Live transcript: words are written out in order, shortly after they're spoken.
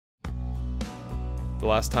The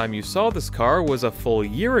last time you saw this car was a full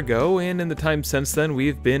year ago, and in the time since then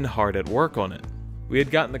we've been hard at work on it. We had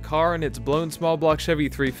gotten the car and its blown small block Chevy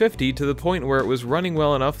 350 to the point where it was running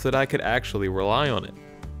well enough that I could actually rely on it.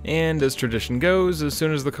 And as tradition goes, as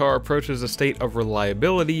soon as the car approaches a state of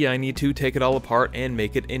reliability, I need to take it all apart and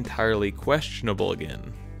make it entirely questionable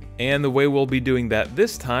again. And the way we'll be doing that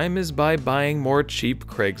this time is by buying more cheap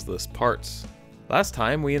Craigslist parts. Last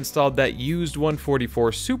time we installed that used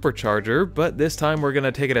 144 supercharger, but this time we're going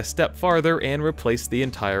to take it a step farther and replace the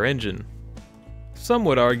entire engine. Some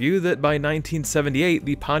would argue that by 1978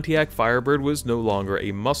 the Pontiac Firebird was no longer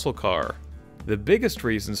a muscle car. The biggest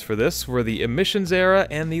reasons for this were the emissions era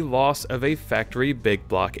and the loss of a factory big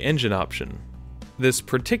block engine option. This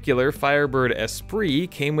particular Firebird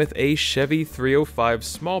Esprit came with a Chevy 305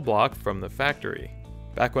 small block from the factory.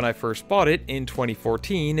 Back when I first bought it in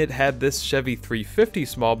 2014, it had this Chevy 350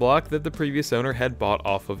 small block that the previous owner had bought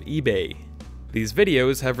off of eBay. These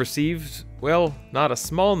videos have received, well, not a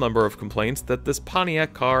small number of complaints that this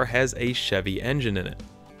Pontiac car has a Chevy engine in it.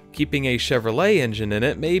 Keeping a Chevrolet engine in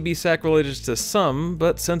it may be sacrilegious to some,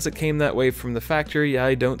 but since it came that way from the factory,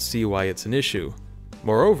 I don't see why it's an issue.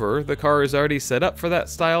 Moreover, the car is already set up for that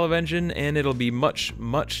style of engine, and it'll be much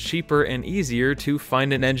cheaper and easier to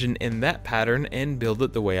find an engine in that pattern and build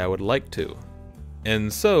it the way I would like to.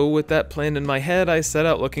 And so, with that plan in my head, I set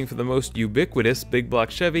out looking for the most ubiquitous big block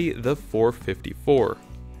Chevy, the 454.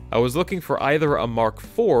 I was looking for either a Mark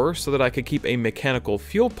IV so that I could keep a mechanical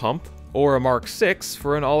fuel pump, or a Mark VI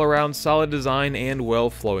for an all-around solid design and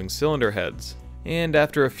well-flowing cylinder heads. And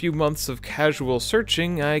after a few months of casual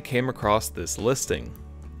searching, I came across this listing.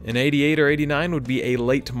 An 88 or 89 would be a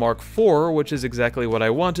late Mark IV, which is exactly what I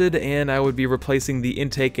wanted, and I would be replacing the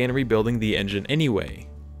intake and rebuilding the engine anyway.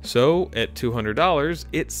 So, at $200,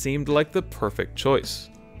 it seemed like the perfect choice.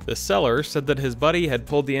 The seller said that his buddy had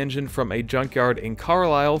pulled the engine from a junkyard in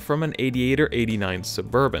Carlisle from an 88 or 89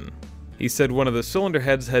 Suburban. He said one of the cylinder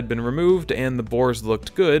heads had been removed and the bores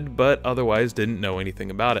looked good, but otherwise didn't know anything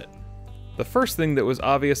about it. The first thing that was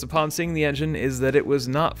obvious upon seeing the engine is that it was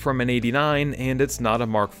not from an 89 and it's not a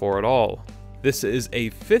Mark IV at all. This is a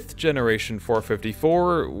 5th generation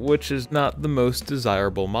 454, which is not the most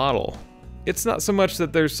desirable model. It's not so much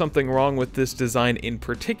that there's something wrong with this design in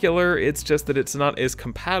particular, it's just that it's not as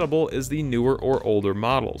compatible as the newer or older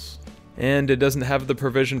models. And it doesn't have the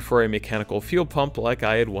provision for a mechanical fuel pump like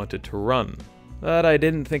I had wanted to run. But I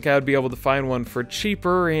didn't think I would be able to find one for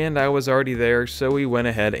cheaper, and I was already there, so we went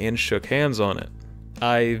ahead and shook hands on it.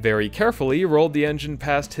 I very carefully rolled the engine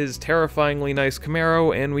past his terrifyingly nice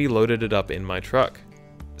Camaro, and we loaded it up in my truck.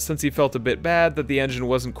 Since he felt a bit bad that the engine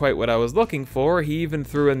wasn't quite what I was looking for, he even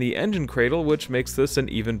threw in the engine cradle, which makes this an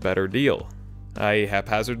even better deal. I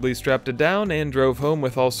haphazardly strapped it down and drove home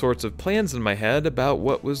with all sorts of plans in my head about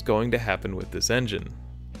what was going to happen with this engine.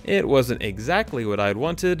 It wasn't exactly what I'd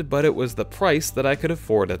wanted, but it was the price that I could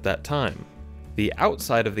afford at that time. The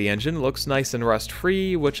outside of the engine looks nice and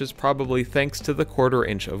rust-free, which is probably thanks to the 1/4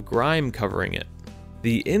 inch of grime covering it.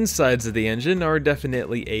 The insides of the engine are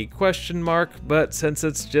definitely a question mark, but since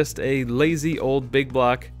it's just a lazy old big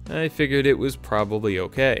block, I figured it was probably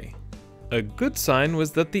okay. A good sign was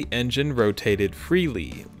that the engine rotated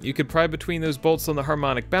freely. You could pry between those bolts on the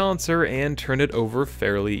harmonic balancer and turn it over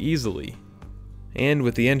fairly easily. And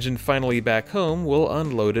with the engine finally back home, we'll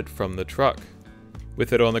unload it from the truck.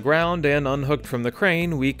 With it on the ground and unhooked from the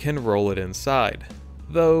crane, we can roll it inside.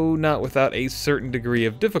 Though not without a certain degree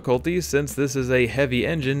of difficulty, since this is a heavy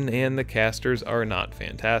engine and the casters are not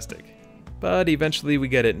fantastic. But eventually we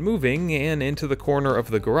get it moving and into the corner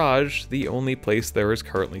of the garage, the only place there is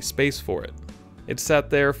currently space for it. It sat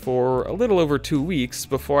there for a little over 2 weeks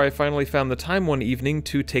before I finally found the time one evening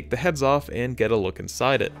to take the heads off and get a look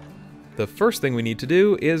inside it. The first thing we need to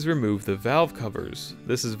do is remove the valve covers.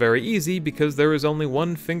 This is very easy because there is only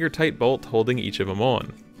one finger-tight bolt holding each of them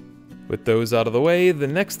on. With those out of the way, the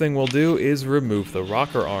next thing we'll do is remove the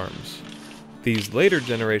rocker arms. These later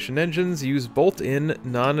generation engines use bolt-in,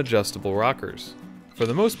 non-adjustable rockers. For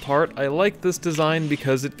the most part, I like this design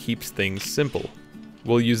because it keeps things simple.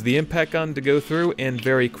 We'll use the impact gun to go through and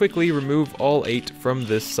very quickly remove all 8 from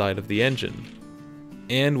this side of the engine.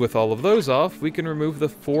 And with all of those off, we can remove the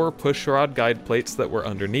 4 push rod guide plates that were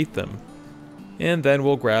underneath them. And then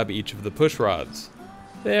we'll grab each of the push rods.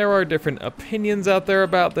 There are different opinions out there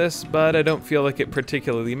about this, but I don't feel like it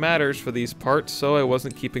particularly matters for these parts, so I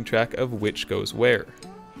wasn't keeping track of which goes where.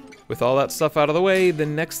 With all that stuff out of the way, the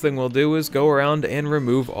next thing we'll do is go around and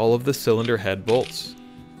remove all of the cylinder head bolts.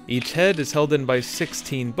 Each head is held in by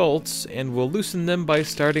 16 bolts, and we'll loosen them by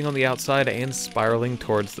starting on the outside and spiraling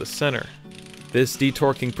towards the center. This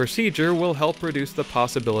detorquing procedure will help reduce the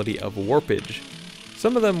possibility of warpage.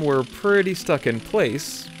 Some of them were pretty stuck in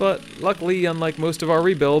place, but luckily, unlike most of our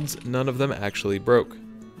rebuilds, none of them actually broke.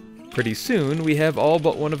 Pretty soon, we have all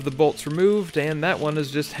but one of the bolts removed, and that one is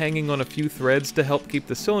just hanging on a few threads to help keep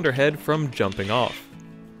the cylinder head from jumping off.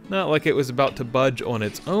 Not like it was about to budge on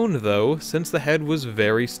its own though, since the head was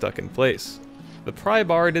very stuck in place. The pry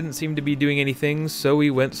bar didn't seem to be doing anything, so we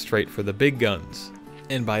went straight for the big guns.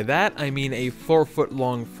 And by that, I mean a 4-foot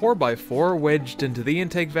long 4x4 wedged into the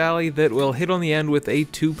intake valley that will hit on the end with a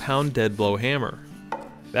 2-pound dead blow hammer.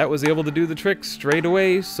 That was able to do the trick straight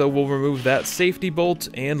away, so we'll remove that safety bolt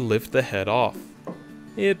and lift the head off.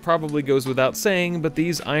 It probably goes without saying, but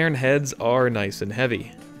these iron heads are nice and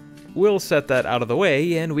heavy. We'll set that out of the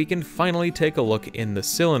way, and we can finally take a look in the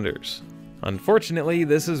cylinders. Unfortunately,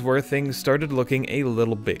 this is where things started looking a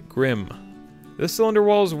little bit grim. The cylinder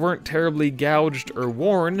walls weren't terribly gouged or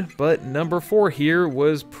worn, but number 4 here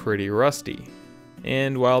was pretty rusty.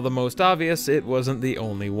 And while the most obvious, it wasn't the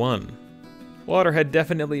only one. Water had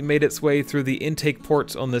definitely made its way through the intake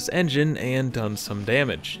ports on this engine and done some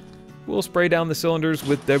damage. We'll spray down the cylinders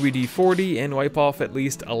with WD-40 and wipe off at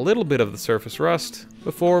least a little bit of the surface rust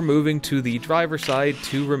before moving to the driver's side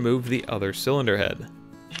to remove the other cylinder head.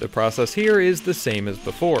 The process here is the same as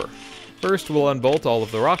before. First, we'll unbolt all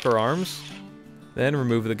of the rocker arms, then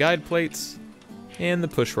remove the guide plates and the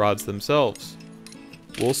push rods themselves.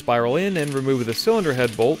 We'll spiral in and remove the cylinder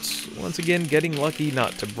head bolts, once again getting lucky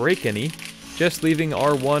not to break any, just leaving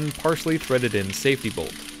our one partially threaded in safety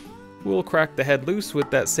bolt. We'll crack the head loose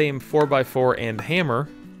with that same 4x4 and hammer,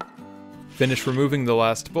 finish removing the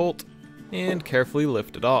last bolt, and carefully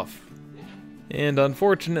lift it off. And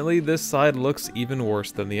unfortunately, this side looks even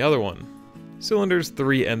worse than the other one. Cylinders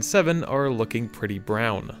 3 and 7 are looking pretty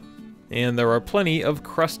brown, and there are plenty of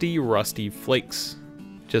crusty, rusty flakes.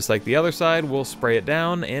 Just like the other side, we'll spray it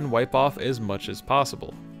down and wipe off as much as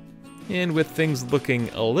possible. And with things looking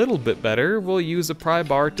a little bit better, we'll use a pry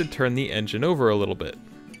bar to turn the engine over a little bit.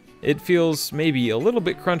 It feels maybe a little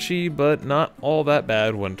bit crunchy, but not all that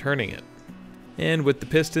bad when turning it. And with the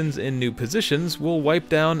pistons in new positions, we'll wipe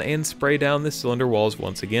down and spray down the cylinder walls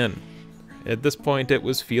once again. At this point, it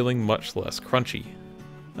was feeling much less crunchy.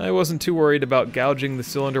 I wasn't too worried about gouging the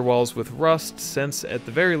cylinder walls with rust, since at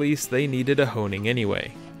the very least they needed a honing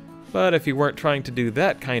anyway. But if you weren't trying to do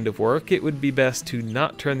that kind of work, it would be best to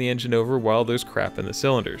not turn the engine over while there's crap in the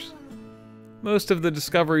cylinders. Most of the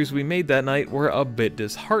discoveries we made that night were a bit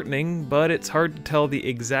disheartening, but it's hard to tell the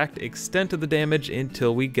exact extent of the damage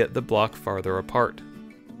until we get the block farther apart.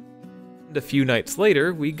 And a few nights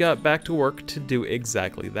later, we got back to work to do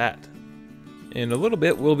exactly that. In a little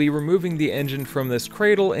bit, we'll be removing the engine from this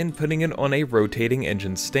cradle and putting it on a rotating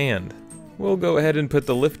engine stand. We'll go ahead and put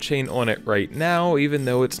the lift chain on it right now, even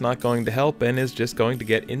though it's not going to help and is just going to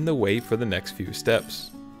get in the way for the next few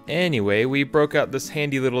steps. Anyway, we broke out this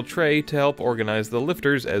handy little tray to help organize the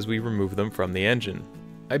lifters as we remove them from the engine.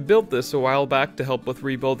 I built this a while back to help with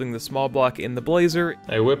rebuilding the small block in the Blazer.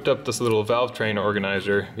 I whipped up this little valve train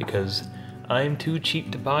organizer because I'm too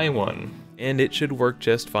cheap to buy one, and it should work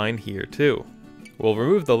just fine here too. We'll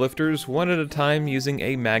remove the lifters one at a time using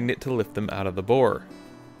a magnet to lift them out of the bore.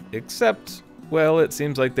 Except, well, it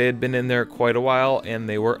seems like they had been in there quite a while and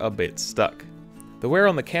they were a bit stuck. The wear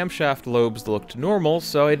on the camshaft lobes looked normal,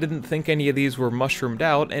 so I didn't think any of these were mushroomed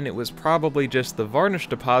out, and it was probably just the varnish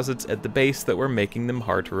deposits at the base that were making them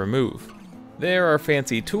hard to remove. There are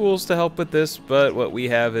fancy tools to help with this, but what we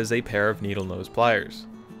have is a pair of needle nose pliers.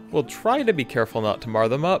 We'll try to be careful not to mar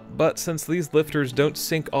them up, but since these lifters don't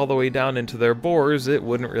sink all the way down into their bores, it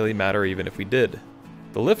wouldn't really matter even if we did.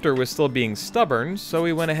 The lifter was still being stubborn, so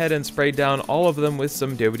we went ahead and sprayed down all of them with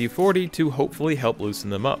some WD-40 to hopefully help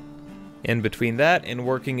loosen them up. And between that and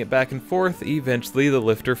working it back and forth, eventually the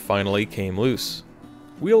lifter finally came loose.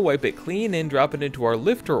 We'll wipe it clean and drop it into our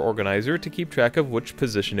lifter organizer to keep track of which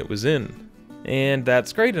position it was in. And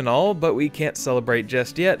that's great and all, but we can't celebrate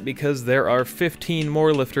just yet because there are 15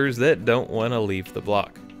 more lifters that don't want to leave the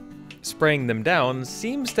block. Spraying them down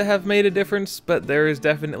seems to have made a difference, but there is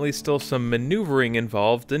definitely still some maneuvering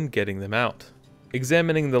involved in getting them out.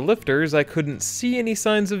 Examining the lifters, I couldn't see any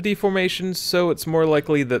signs of deformation, so it's more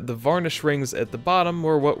likely that the varnish rings at the bottom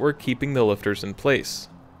were what were keeping the lifters in place.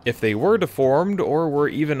 If they were deformed, or were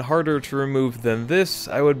even harder to remove than this,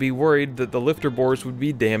 I would be worried that the lifter bores would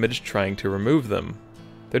be damaged trying to remove them.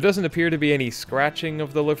 There doesn't appear to be any scratching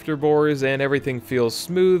of the lifter bores, and everything feels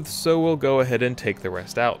smooth, so we'll go ahead and take the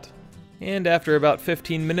rest out. And after about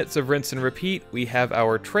 15 minutes of rinse and repeat, we have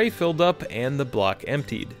our tray filled up and the block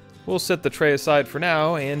emptied. We'll set the tray aside for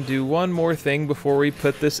now and do one more thing before we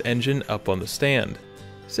put this engine up on the stand.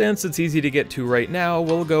 Since it's easy to get to right now,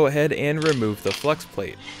 we'll go ahead and remove the flex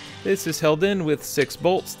plate. This is held in with 6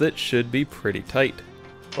 bolts that should be pretty tight.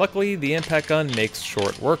 Luckily, the impact gun makes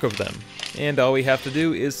short work of them, and all we have to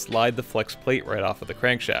do is slide the flex plate right off of the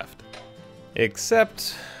crankshaft.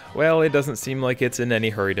 Except, well, it doesn't seem like it's in any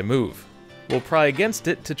hurry to move. We'll pry against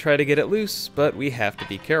it to try to get it loose, but we have to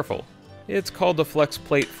be careful. It's called a flex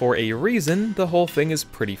plate for a reason. The whole thing is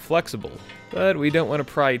pretty flexible, but we don't want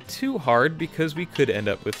to pry too hard because we could end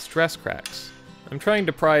up with stress cracks. I'm trying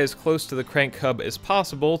to pry as close to the crank hub as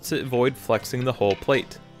possible to avoid flexing the whole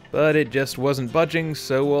plate, but it just wasn't budging,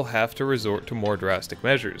 so we'll have to resort to more drastic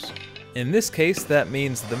measures. In this case, that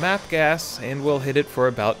means the map gas, and we'll hit it for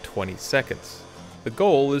about 20 seconds. The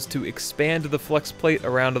goal is to expand the flex plate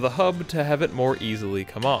around the hub to have it more easily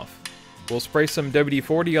come off. We'll spray some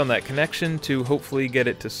WD-40 on that connection to hopefully get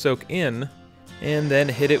it to soak in, and then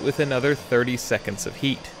hit it with another 30 seconds of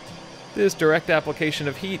heat. This direct application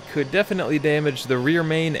of heat could definitely damage the rear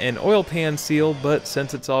main and oil pan seal, but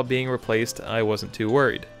since it's all being replaced, I wasn't too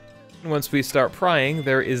worried. Once we start prying,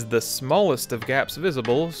 there is the smallest of gaps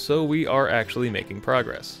visible, so we are actually making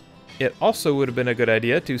progress. It also would have been a good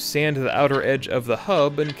idea to sand the outer edge of the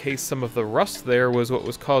hub in case some of the rust there was what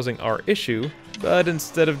was causing our issue, but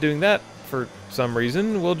instead of doing that, for some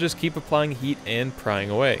reason, we'll just keep applying heat and prying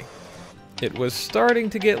away. It was starting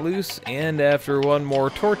to get loose, and after one more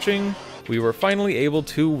torching, we were finally able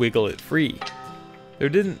to wiggle it free. There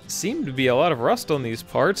didn't seem to be a lot of rust on these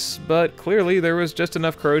parts, but clearly there was just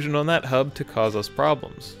enough corrosion on that hub to cause us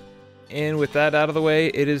problems. And with that out of the way,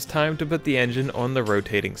 it is time to put the engine on the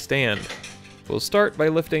rotating stand. We'll start by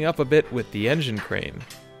lifting up a bit with the engine crane.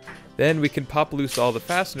 Then we can pop loose all the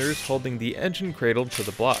fasteners holding the engine cradle to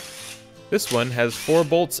the block. This one has 4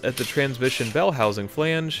 bolts at the transmission bell housing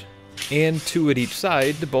flange, and 2 at each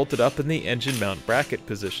side to bolt it up in the engine mount bracket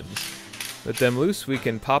positions. With them loose, we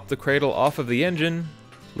can pop the cradle off of the engine,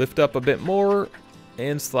 lift up a bit more,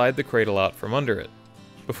 and slide the cradle out from under it.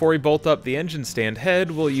 Before we bolt up the engine stand head,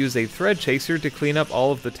 we'll use a thread chaser to clean up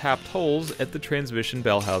all of the tapped holes at the transmission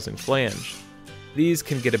bell housing flange. These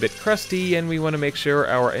can get a bit crusty, and we want to make sure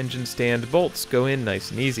our engine stand bolts go in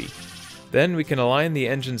nice and easy. Then we can align the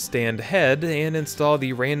engine stand head and install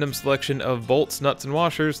the random selection of bolts, nuts, and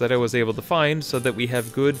washers that I was able to find so that we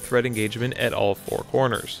have good thread engagement at all 4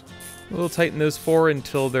 corners. We'll tighten those 4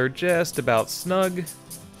 until they're just about snug,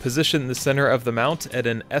 position the center of the mount at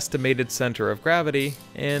an estimated center of gravity,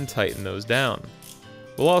 and tighten those down.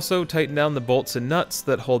 We'll also tighten down the bolts and nuts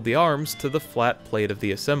that hold the arms to the flat plate of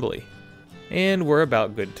the assembly. And we're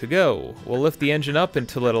about good to go. We'll lift the engine up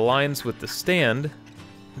until it aligns with the stand.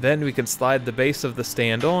 Then we can slide the base of the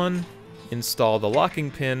stand on, install the locking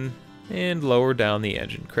pin, and lower down the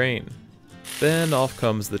engine crane. Then off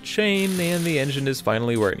comes the chain, and the engine is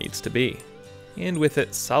finally where it needs to be. And with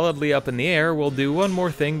it solidly up in the air, we'll do one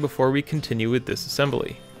more thing before we continue with this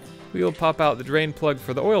assembly. We'll pop out the drain plug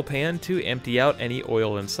for the oil pan to empty out any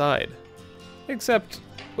oil inside. Except,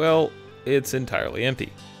 well, it's entirely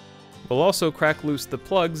empty. We'll also crack loose the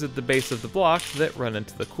plugs at the base of the block that run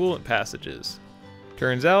into the coolant passages.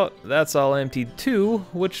 Turns out, that's all emptied too,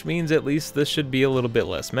 which means at least this should be a little bit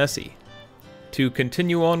less messy. To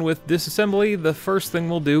continue on with disassembly, the first thing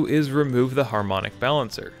we'll do is remove the harmonic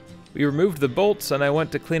balancer. We removed the bolts and I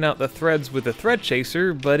went to clean out the threads with a thread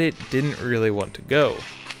chaser, but it didn't really want to go.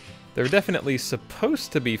 They're definitely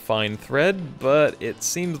supposed to be fine thread, but it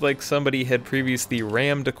seems like somebody had previously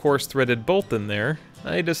rammed a coarse threaded bolt in there.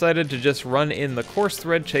 I decided to just run in the coarse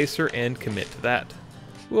thread chaser and commit to that.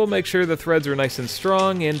 We'll make sure the threads are nice and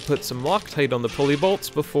strong and put some Loctite on the pulley bolts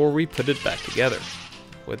before we put it back together.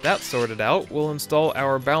 With that sorted out, we'll install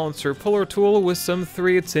our balancer puller tool with some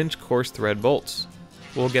 3/8" coarse thread bolts.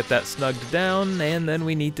 We'll get that snugged down, and then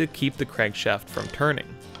we need to keep the crankshaft from turning.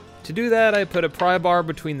 To do that, I put a pry bar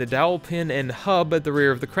between the dowel pin and hub at the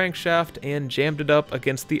rear of the crankshaft and jammed it up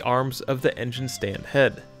against the arms of the engine stand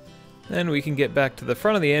head. Then we can get back to the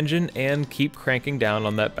front of the engine and keep cranking down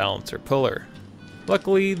on that balancer puller.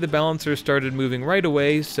 Luckily, the balancer started moving right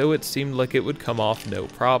away, so it seemed like it would come off no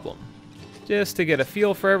problem. Just to get a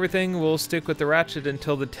feel for everything, we'll stick with the ratchet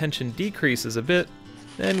until the tension decreases a bit,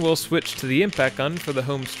 then we'll switch to the impact gun for the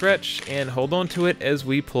home stretch and hold on to it as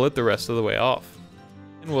we pull it the rest of the way off.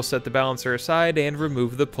 And we'll set the balancer aside and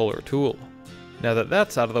remove the puller tool. Now that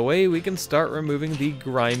that's out of the way, we can start removing the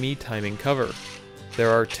grimy timing cover.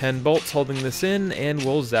 There are 10 bolts holding this in, and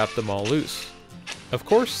we'll zap them all loose. Of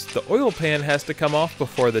course, the oil pan has to come off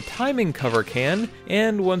before the timing cover can,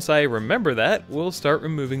 and once I remember that, we'll start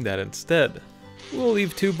removing that instead. We'll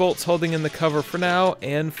leave 2 bolts holding in the cover for now,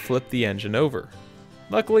 and flip the engine over.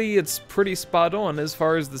 Luckily, it's pretty spot on as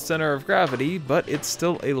far as the center of gravity, but it's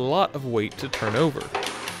still a lot of weight to turn over.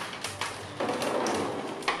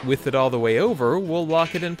 With it all the way over, we'll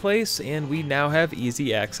lock it in place, and we now have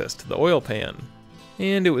easy access to the oil pan.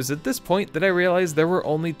 And it was at this point that I realized there were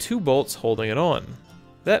only 2 bolts holding it on.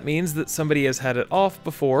 That means that somebody has had it off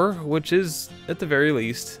before, which is, at the very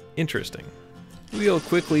least, interesting. We'll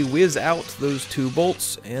quickly whiz out those 2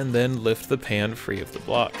 bolts, and then lift the pan free of the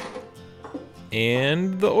block.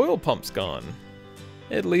 And the oil pump's gone.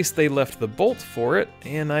 At least they left the bolt for it,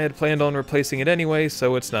 and I had planned on replacing it anyway,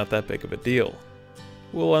 so it's not that big of a deal.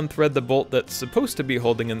 We'll unthread the bolt that's supposed to be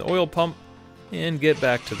holding in the oil pump, and get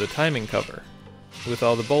back to the timing cover. With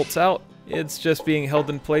all the bolts out, it's just being held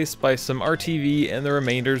in place by some RTV and the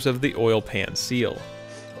remainders of the oil pan seal.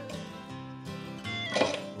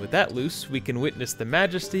 With that loose, we can witness the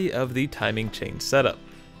majesty of the timing chain setup.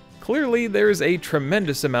 Clearly, there's a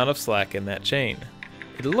tremendous amount of slack in that chain.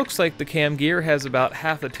 It looks like the cam gear has about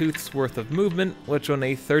half a tooth's worth of movement, which on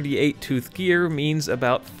a 38-tooth gear means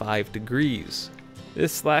about 5 degrees.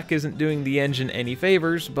 This slack isn't doing the engine any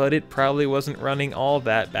favors, but it probably wasn't running all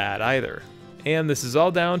that bad either. And this is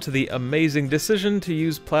all down to the amazing decision to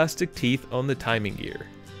use plastic teeth on the timing gear.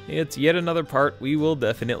 It's yet another part we will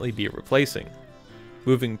definitely be replacing.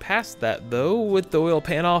 Moving past that though, with the oil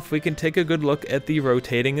pan off, we can take a good look at the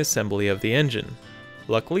rotating assembly of the engine.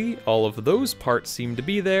 Luckily, all of those parts seem to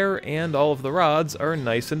be there, and all of the rods are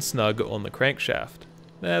nice and snug on the crankshaft.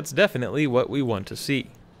 That's definitely what we want to see.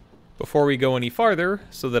 Before we go any farther,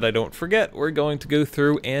 so that I don't forget, we're going to go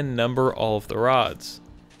through and number all of the rods.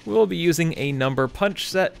 We'll be using a number punch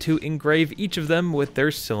set to engrave each of them with their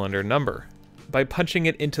cylinder number. By punching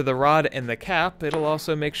it into the rod and the cap, it'll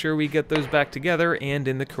also make sure we get those back together and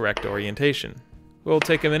in the correct orientation. We'll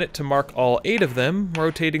take a minute to mark all 8 of them,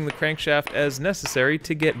 rotating the crankshaft as necessary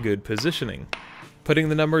to get good positioning. Putting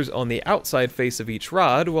the numbers on the outside face of each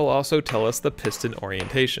rod will also tell us the piston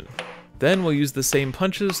orientation. Then we'll use the same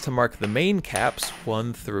punches to mark the main caps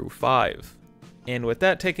 1 through 5. And with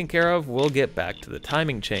that taken care of, we'll get back to the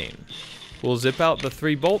timing chain. We'll zip out the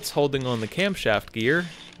 3 bolts holding on the camshaft gear,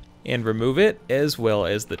 and remove it as well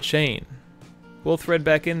as the chain. We'll thread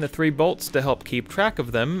back in the 3 bolts to help keep track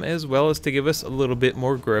of them, as well as to give us a little bit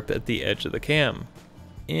more grip at the edge of the cam.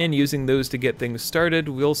 And using those to get things started,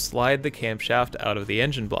 we'll slide the camshaft out of the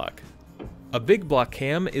engine block. A big block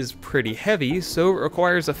cam is pretty heavy, so it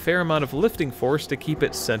requires a fair amount of lifting force to keep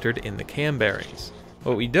it centered in the cam bearings.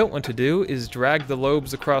 What we don't want to do is drag the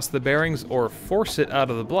lobes across the bearings or force it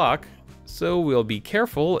out of the block, so we'll be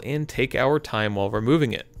careful and take our time while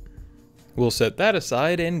removing it. We'll set that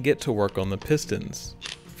aside and get to work on the pistons.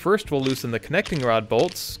 First we'll loosen the connecting rod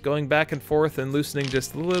bolts, going back and forth and loosening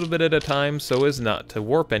just a little bit at a time so as not to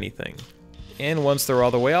warp anything. And once they're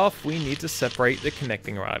all the way off, we need to separate the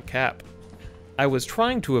connecting rod cap. I was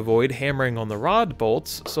trying to avoid hammering on the rod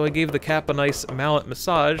bolts, so I gave the cap a nice mallet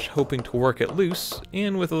massage, hoping to work it loose,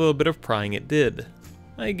 and with a little bit of prying it did.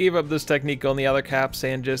 I gave up this technique on the other caps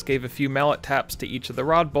and just gave a few mallet taps to each of the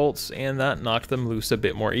rod bolts, and that knocked them loose a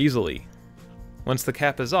bit more easily. Once the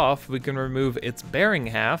cap is off, we can remove its bearing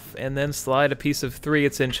half, and then slide a piece of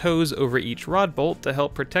 3/8" hose over each rod bolt to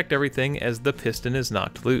help protect everything as the piston is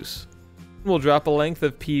knocked loose. We'll drop a length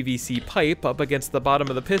of PVC pipe up against the bottom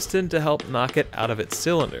of the piston to help knock it out of its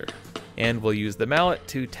cylinder. And we'll use the mallet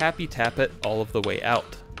to tappy tap it all of the way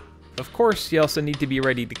out. Of course, you also need to be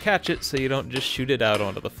ready to catch it so you don't just shoot it out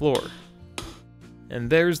onto the floor. And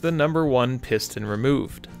there's the number 1 piston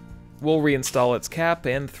removed. We'll reinstall its cap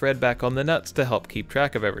and thread back on the nuts to help keep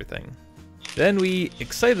track of everything. Then we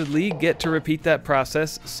excitedly get to repeat that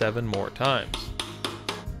process 7 more times.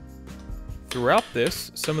 Throughout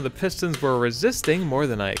this, some of the pistons were resisting more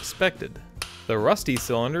than I expected. The rusty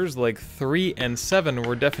cylinders like 3 and 7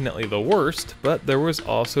 were definitely the worst, but there was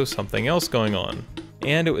also something else going on.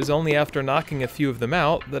 And it was only after knocking a few of them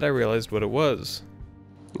out that I realized what it was.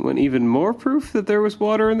 You want even more proof that there was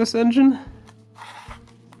water in this engine?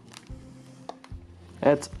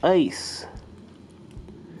 That's ice.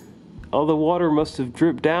 All the water must have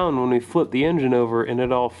dripped down when we flipped the engine over and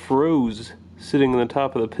it all froze, sitting on the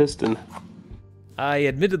top of the piston. I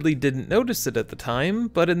admittedly didn't notice it at the time,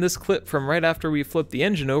 but in this clip from right after we flipped the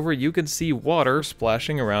engine over, you can see water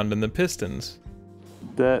splashing around in the pistons.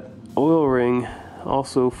 That oil ring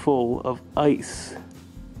also full of ice.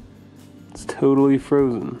 It's totally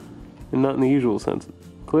frozen, and not in the usual sense.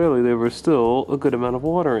 Clearly there was still a good amount of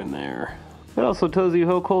water in there. It also tells you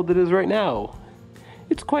how cold it is right now.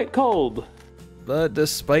 It's quite cold. But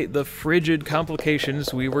despite the frigid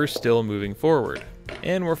complications, we were still moving forward.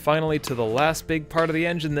 And we're finally to the last big part of the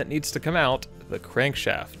engine that needs to come out, the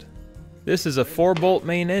crankshaft. This is a 4-bolt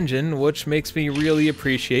main engine, which makes me really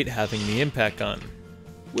appreciate having the impact gun.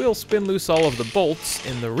 We'll spin loose all of the bolts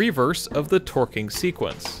in the reverse of the torquing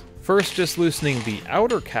sequence. First, just loosening the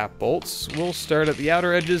outer cap bolts, we'll start at the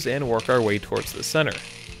outer edges and work our way towards the center.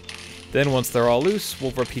 Then once they're all loose,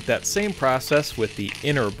 we'll repeat that same process with the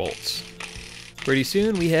inner bolts. Pretty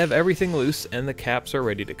soon we have everything loose and the caps are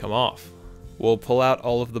ready to come off. We'll pull out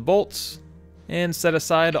all of the bolts, and set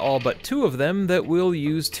aside all but 2 of them that we'll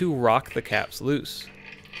use to rock the caps loose.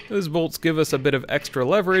 Those bolts give us a bit of extra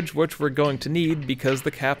leverage, which we're going to need because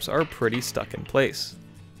the caps are pretty stuck in place.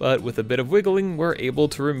 But with a bit of wiggling, we're able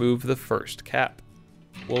to remove the first cap.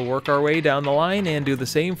 We'll work our way down the line and do the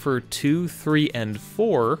same for 2, 3, and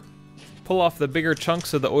 4. Pull off the bigger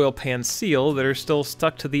chunks of the oil pan seal that are still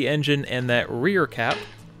stuck to the engine and that rear cap,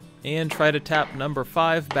 and try to tap number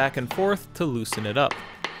 5 back and forth to loosen it up.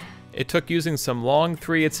 It took using some long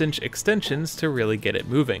 3/8" extensions to really get it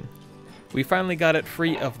moving. We finally got it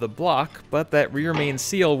free of the block, but that rear main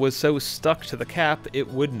seal was so stuck to the cap it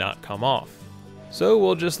would not come off. So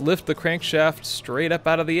we'll just lift the crankshaft straight up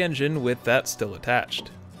out of the engine with that still attached.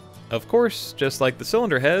 Of course, just like the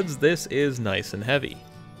cylinder heads, this is nice and heavy.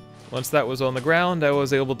 Once that was on the ground, I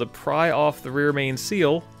was able to pry off the rear main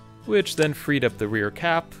seal, which then freed up the rear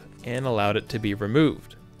cap and allowed it to be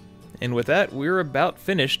removed. And with that, we're about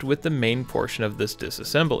finished with the main portion of this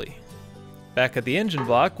disassembly. Back at the engine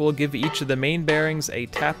block, we'll give each of the main bearings a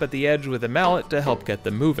tap at the edge with a mallet to help get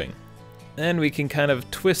them moving. Then we can kind of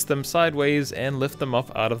twist them sideways and lift them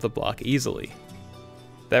up out of the block easily.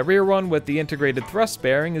 That rear one with the integrated thrust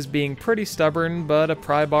bearing is being pretty stubborn, but a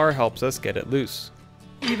pry bar helps us get it loose.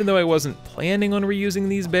 Even though I wasn't planning on reusing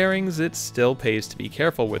these bearings, it still pays to be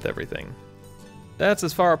careful with everything. That's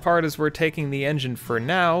as far apart as we're taking the engine for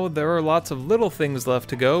now. There are lots of little things left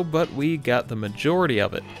to go, but we got the majority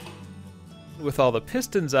of it. With all the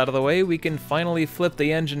pistons out of the way, we can finally flip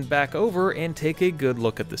the engine back over and take a good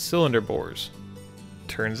look at the cylinder bores.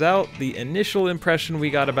 Turns out, the initial impression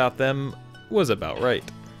we got about them was about right.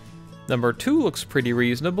 Number 2 looks pretty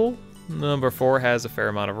reasonable, number 4 has a fair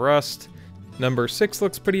amount of rust, number 6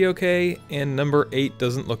 looks pretty okay, and number 8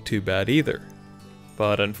 doesn't look too bad either.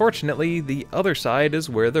 But unfortunately, the other side is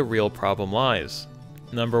where the real problem lies.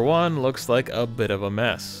 Number 1 looks like a bit of a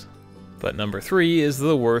mess. But number 3 is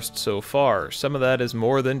the worst so far. Some of that is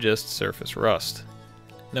more than just surface rust.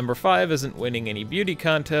 Number 5 isn't winning any beauty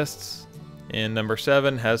contests, and number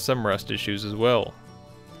 7 has some rust issues as well.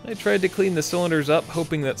 I tried to clean the cylinders up,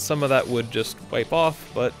 hoping that some of that would just wipe off,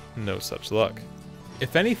 but no such luck.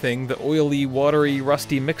 If anything, the oily, watery,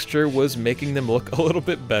 rusty mixture was making them look a little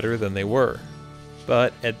bit better than they were.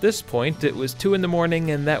 But at this point, it was 2 in the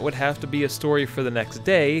morning and that would have to be a story for the next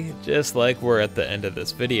day, just like we're at the end of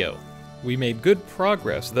this video. We made good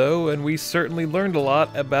progress though, and we certainly learned a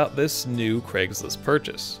lot about this new Craigslist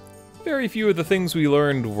purchase. Very few of the things we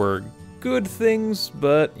learned were good things,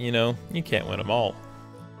 but you know, you can't win them all.